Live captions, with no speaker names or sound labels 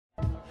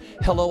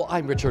Hello,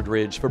 I'm Richard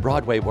Ridge for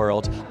Broadway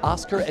World.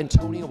 Oscar and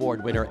Tony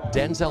Award winner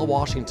Denzel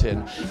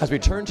Washington has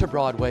returned to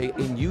Broadway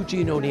in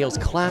Eugene O'Neill's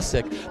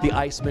classic, The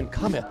Iceman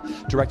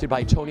Cometh, directed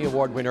by Tony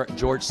Award winner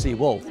George C.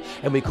 Wolfe.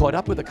 And we caught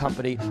up with the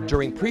company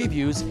during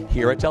previews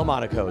here at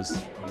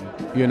Delmonico's.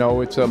 You know,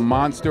 it's a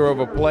monster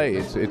of a play.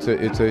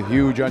 It's a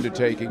huge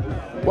undertaking.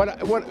 What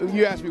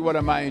you asked me, what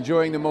am I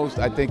enjoying the most?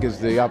 I think is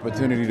the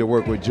opportunity to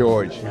work with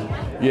George.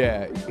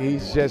 Yeah,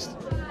 he's just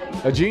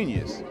a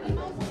genius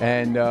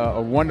and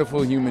a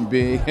wonderful human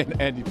being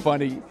and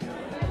funny.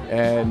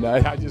 And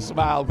I just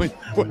smile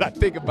when I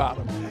think about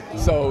him.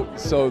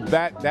 So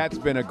that's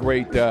been a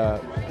great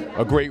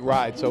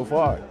ride so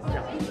far.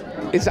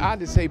 It's odd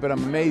to say, but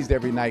I'm amazed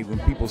every night when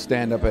people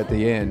stand up at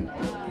the end,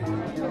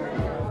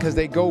 because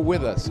they go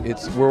with us.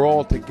 We're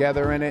all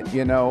together in it,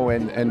 you know,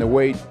 and the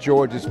way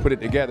George has put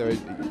it together.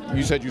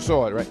 You said you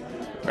saw it, right?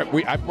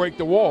 I break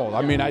the wall.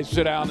 I mean, I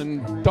sit down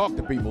and talk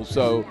to people.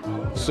 So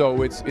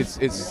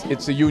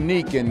it's a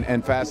unique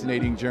and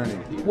fascinating journey.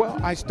 Well,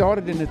 I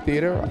started in the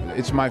theater.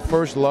 It's my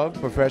first love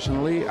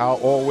professionally. I'll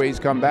always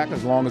come back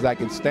as long as I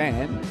can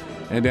stand,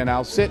 and then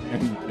I'll sit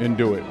and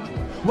do it.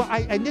 Well, I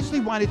initially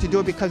wanted to do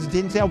it because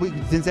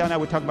Denzel and I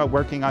were talking about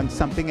working on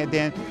something, and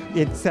then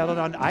it settled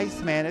on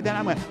Iceman, and then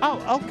I went,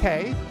 oh,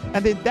 okay.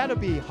 And then that'll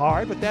be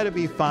hard, but that'll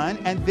be fun.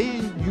 And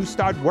then you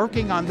start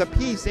working on the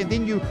piece, and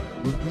then you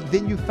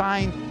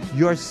find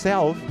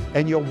yourself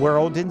and your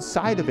world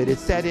inside of it.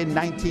 It's set in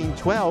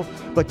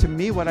 1912, but to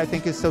me, what I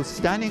think is so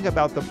stunning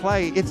about the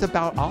play, it's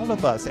about all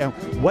of us. And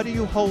what do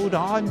you hold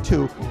on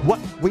to? What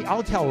we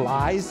all tell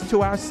lies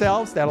to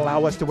ourselves that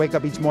allow us to wake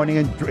up each morning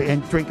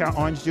and drink our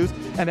orange juice,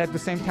 and at the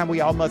same time, we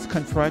all must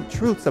confront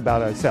truths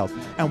about ourselves.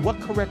 And what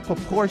correct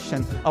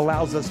proportion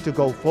allows us to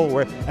go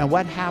forward, and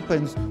what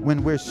happens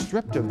when we're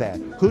stripped of that?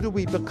 Who do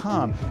we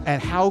become,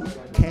 and how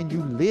can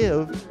you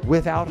live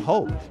without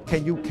hope?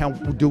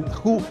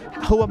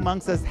 Who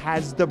amongst us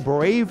has the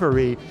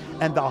bravery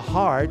and the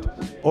heart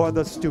or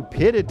the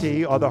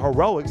stupidity or the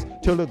heroics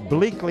to look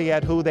bleakly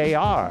at who they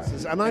are?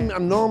 And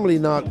I'm normally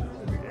not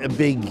a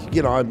big,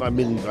 you know,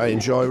 I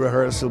enjoy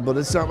rehearsal, but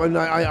it's not,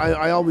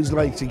 I always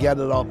like to get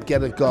it up,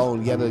 get it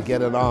going,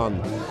 get it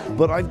on.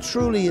 But I've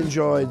truly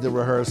enjoyed the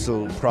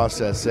rehearsal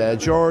process.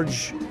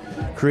 George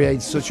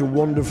creates such a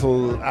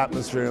wonderful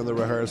atmosphere in the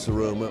rehearsal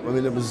room. I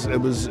mean, it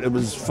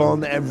was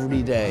fun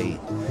every day.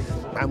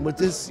 And with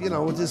this, you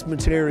know, with this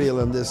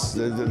material and this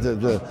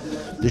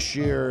the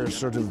sheer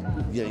sort of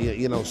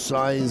you know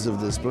size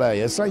of this play,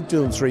 it's like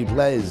doing 3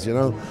 plays, you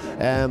know.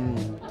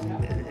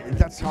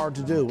 That's hard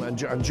to do, and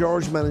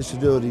George managed to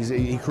do it.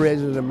 He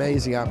created an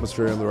amazing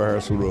atmosphere in the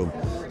rehearsal room,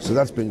 so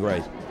that's been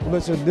great.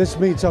 Listen, this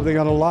means something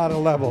on a lot of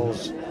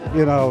levels,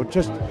 you know,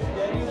 just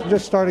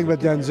starting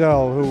with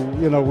Denzel,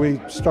 who, you know, we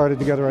started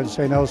together on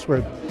St.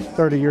 Elsewhere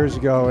 30 years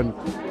ago, and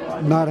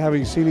not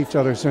having seen each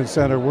other since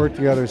then or worked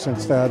together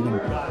since then,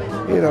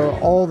 and, you know,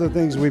 all the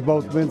things we've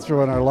both been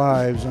through in our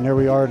lives, and here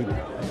we are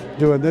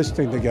doing this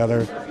thing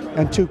together,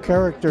 and 2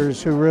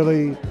 characters who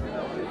really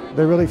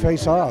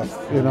face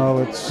off. You know,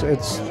 it's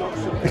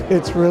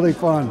really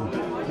fun.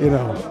 You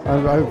know,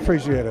 I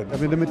appreciate it. I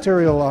mean, the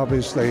material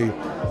obviously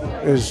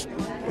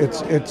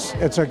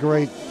it's a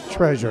great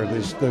treasure.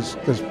 This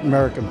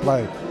American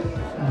play,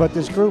 but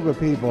this group of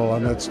people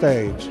on that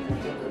stage,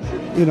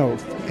 you know,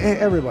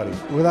 everybody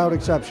without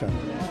exception,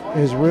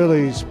 is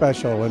really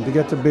special, and to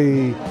get to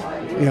be,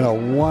 you know,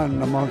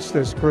 one amongst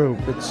this group,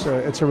 it's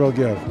a real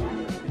gift.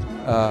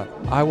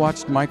 I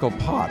watched Michael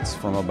Potts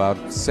from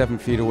about 7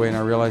 feet away, and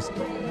I realized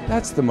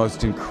that's the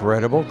most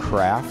incredible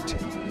craft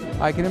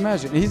I can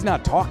imagine. He's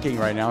not talking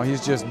right now,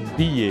 he's just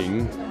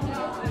being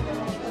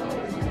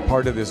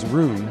part of this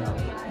room.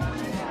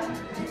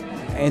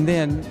 And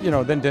then, you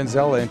know, then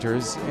Denzel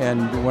enters,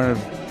 and one of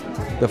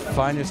the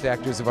finest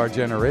actors of our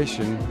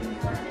generation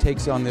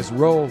takes on this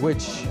role,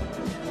 which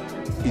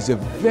is a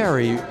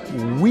very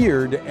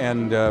weird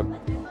and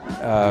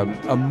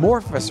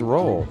amorphous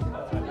role.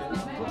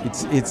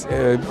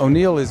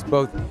 O'Neill is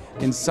both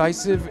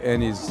incisive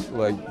and is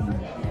like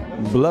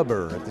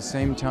blubber at the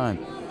same time.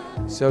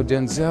 So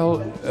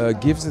Denzel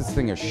gives this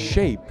thing a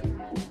shape,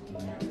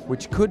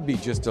 which could be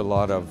just a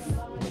lot of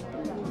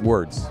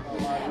words.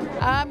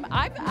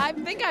 I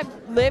think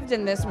I've lived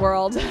in this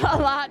world a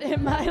lot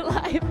in my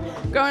life.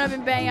 Growing up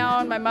in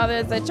Bayonne, my mother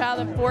is a child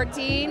of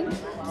 14,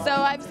 so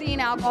I've seen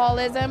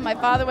alcoholism. My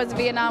father was a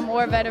Vietnam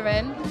War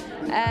veteran,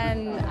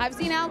 and I've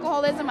seen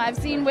alcoholism. I've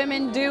seen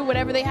women do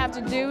whatever they have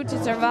to do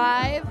to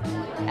survive.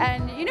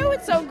 And you know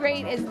what's so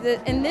great is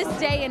that in this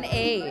day and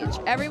age,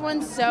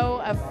 everyone's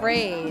so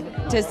afraid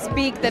to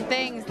speak the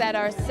things that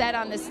are said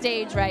on the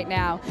stage right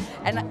now.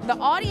 And the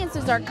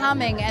audiences are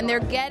coming, and they're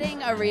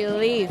getting a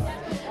relief.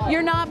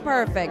 You're not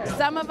perfect.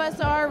 Some of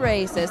us are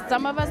racist.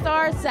 Some of us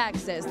are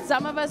sexist.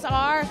 Some of us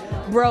are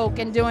broke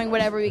and doing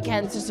whatever we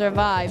can to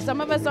survive.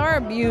 Some of us are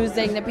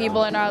abusing the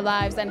people in our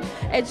lives. And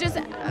it's just,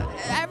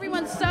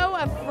 everyone's so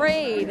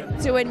afraid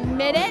to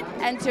admit it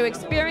and to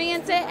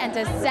experience it and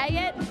to say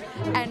it.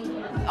 And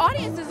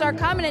audiences are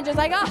coming and just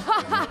like,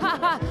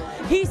 oh,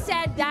 he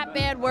said that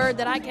bad word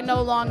that I can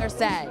no longer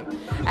say.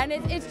 And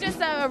it's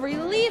just a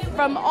relief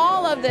from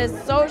all of this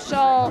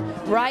social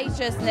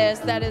righteousness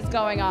that is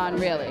going on,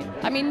 really.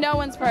 I mean, no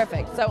one's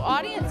perfect. So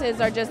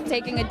audiences are just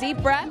taking a deep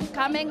breath,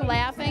 coming,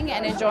 laughing,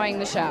 and enjoying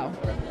the show.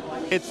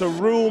 It's a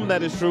room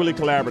that is truly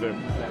collaborative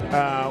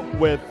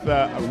with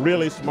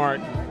really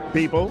smart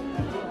people,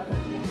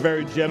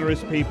 very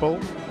generous people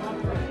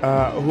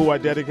who are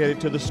dedicated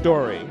to the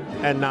story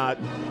and not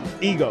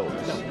egos.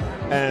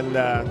 And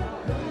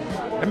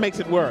it makes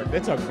it work.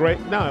 It's a great,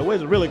 no, it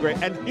was really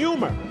great. And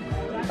humor.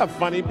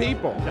 Funny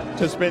people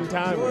to spend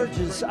time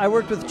with. I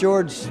worked with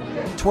George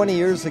 20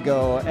 years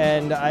ago,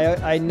 and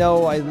I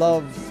know I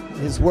love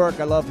his work.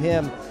 I love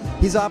him.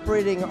 He's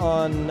operating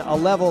on a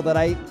level that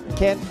I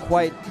can't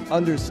quite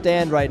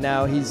understand right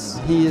now. He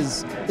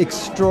is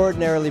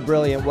extraordinarily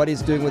brilliant what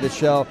he's doing with the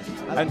show.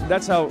 And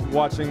that's how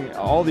watching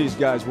all these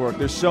guys work.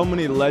 There's so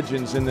many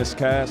legends in this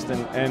cast,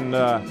 and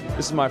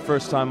this is my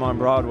first time on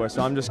Broadway,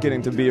 so I'm just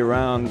getting to be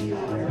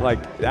around like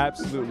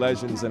absolute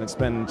legends, and it's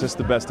been just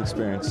the best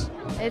experience.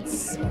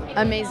 It's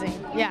amazing,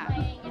 yeah.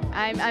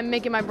 I'm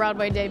making my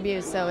Broadway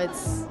debut, so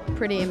it's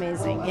pretty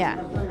amazing,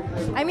 yeah.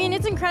 I mean,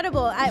 it's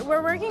incredible.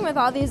 We're working with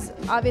all these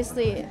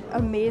obviously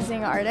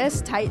amazing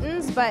artists,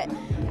 titans, but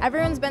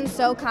everyone's been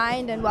so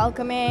kind and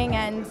welcoming,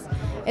 and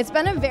it's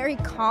been a very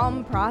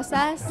calm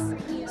process.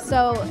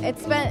 So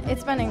it's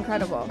been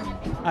incredible.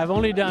 I've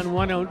only done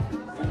one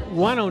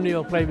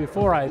O'Neill play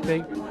before, I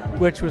think,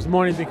 which was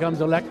Morning Becomes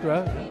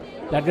Electra.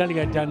 That doesn't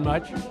get done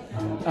much.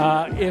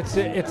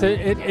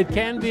 It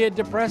can be a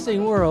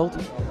depressing world,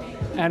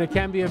 and it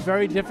can be a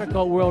very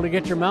difficult world to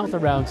get your mouth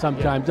around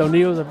sometimes.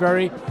 O'Neill's a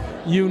very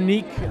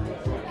unique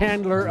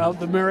handler of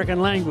the American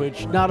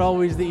language, not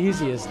always the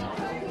easiest.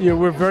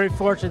 We're very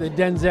fortunate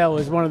that Denzel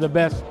is one of the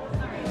best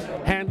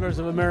handlers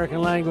of American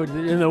language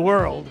in the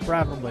world,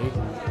 probably.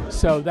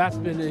 So it's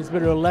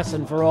been a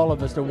lesson for all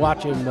of us to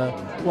watch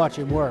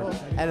him work.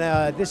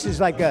 And this is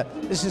like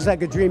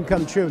a dream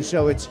come true.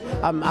 So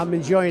I'm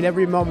enjoying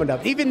every moment of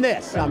it. Even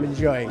this, I'm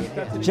enjoying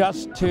it.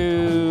 Just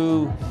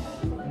to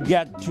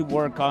get to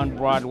work on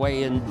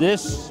Broadway in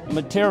this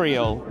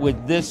material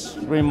with this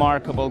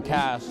remarkable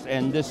cast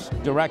and this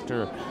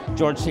director,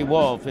 George C.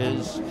 Wolfe,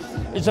 is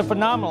a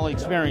phenomenal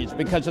experience,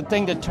 because the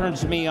thing that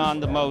turns me on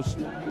the most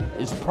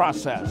is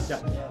process.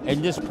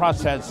 And this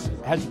process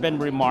has been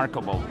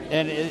remarkable,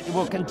 and it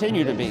will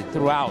continue to be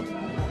throughout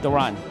the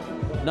run.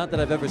 Not that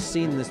I've ever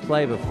seen this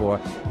play before,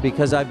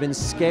 because I've been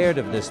scared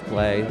of this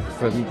play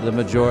for the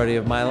majority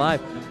of my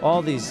life.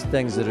 All these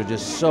things that are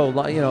just so,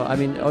 I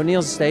mean,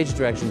 O'Neill's stage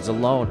directions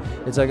alone,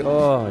 it's like,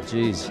 oh,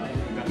 geez,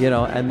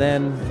 and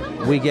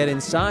then we get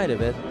inside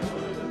of it,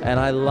 and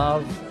I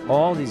love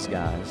all these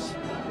guys.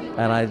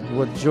 And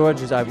what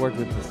George I've worked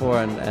with before,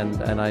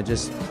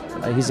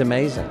 and he's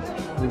amazing.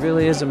 He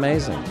really is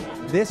amazing.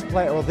 This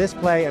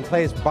play and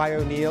plays by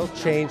O'Neill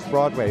changed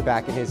Broadway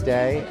back in his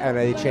day, and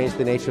they changed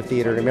the nature of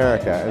theater in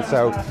America. And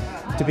so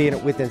to be in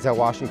it with Denzel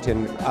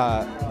Washington,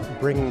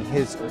 bringing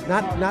his,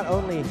 not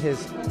only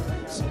his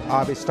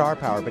obvious star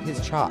power, but his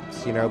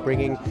chops,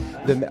 bringing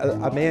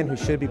a man who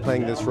should be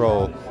playing this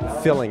role,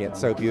 filling it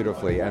so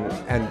beautifully. And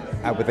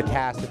with the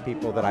cast of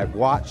people that I've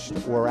watched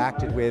or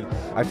acted with,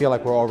 I feel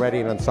like we're already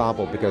an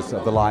ensemble because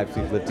of the lives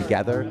we've lived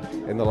together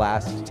in the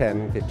last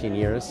 10, 15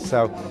 years.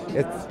 So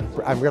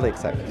I'm really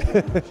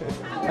excited.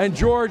 And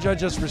George, I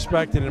just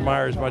respect and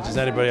admire as much as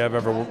anybody I've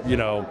ever,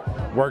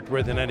 worked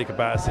with in any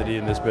capacity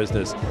in this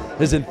business.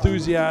 His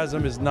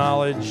enthusiasm, his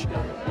knowledge.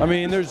 I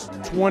mean, there's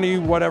 20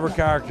 whatever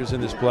characters in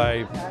this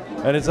play,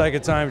 and it's like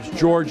at times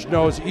George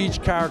knows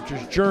each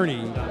character's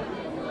journey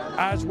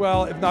as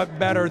well, if not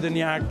better, than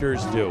the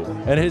actors do.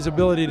 And his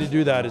ability to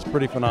do that is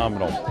pretty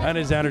phenomenal. And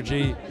his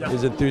energy,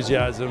 his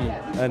enthusiasm,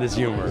 and his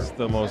humor.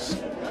 The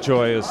most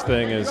joyous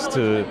thing is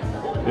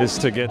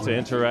to get to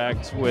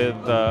interact with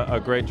a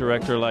great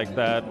director like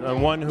that,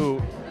 and one who,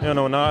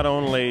 not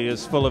only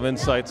is full of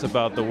insights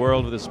about the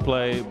world of this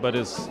play, but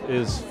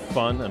is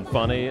fun and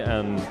funny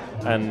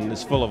and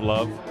is full of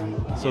love.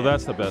 So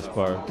that's the best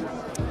part.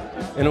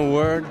 In a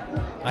word,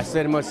 I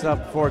say to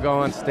myself before I go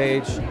on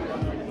stage,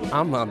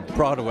 I'm on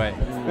Broadway.